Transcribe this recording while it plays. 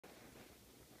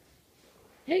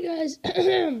Hey guys,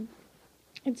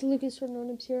 it's Lucas from No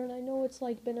Nibs here, and I know it's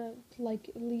been at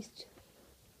least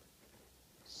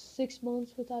 6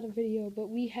 months without a video, but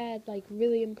we had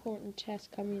really important tests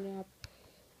coming up.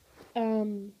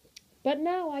 But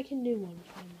now I can do one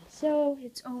finally. So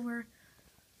it's over.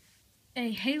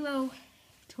 A Halo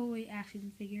toy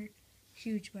action figure,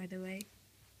 huge by the way.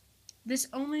 This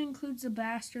only includes the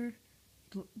blaster.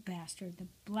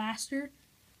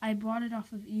 I bought it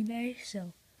off of eBay,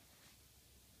 so.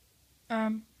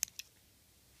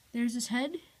 There's his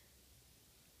head,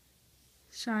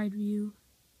 side view,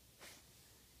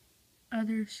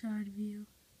 other side view.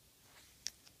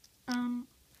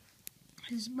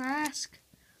 His mask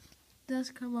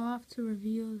does come off to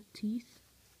reveal the teeth.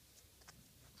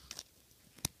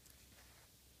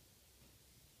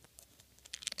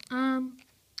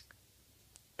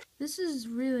 This is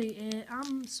really it.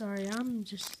 I'm sorry, I'm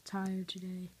just tired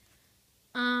today.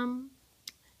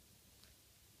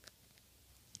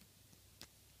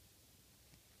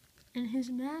 And his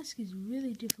mask is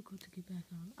really difficult to get back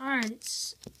on.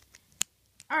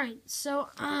 Alright, so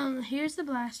here's the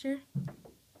blaster.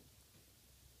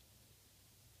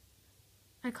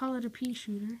 I call it a pea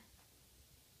shooter.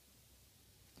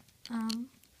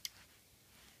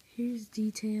 Here's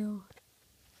detail.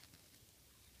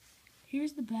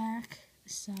 Here's the back, the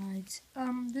sides.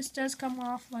 This does come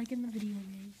off like in the video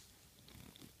game.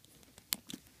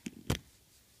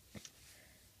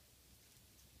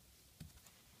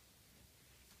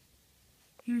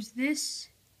 Here's this.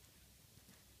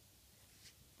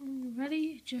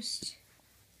 Ready? Just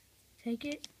take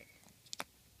it.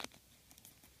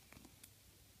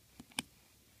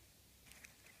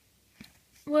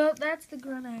 Well, that's the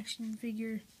grunt action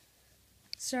figure.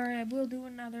 Sorry, I will do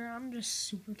another. I'm just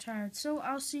super tired. So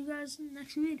I'll see you guys in the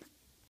next video.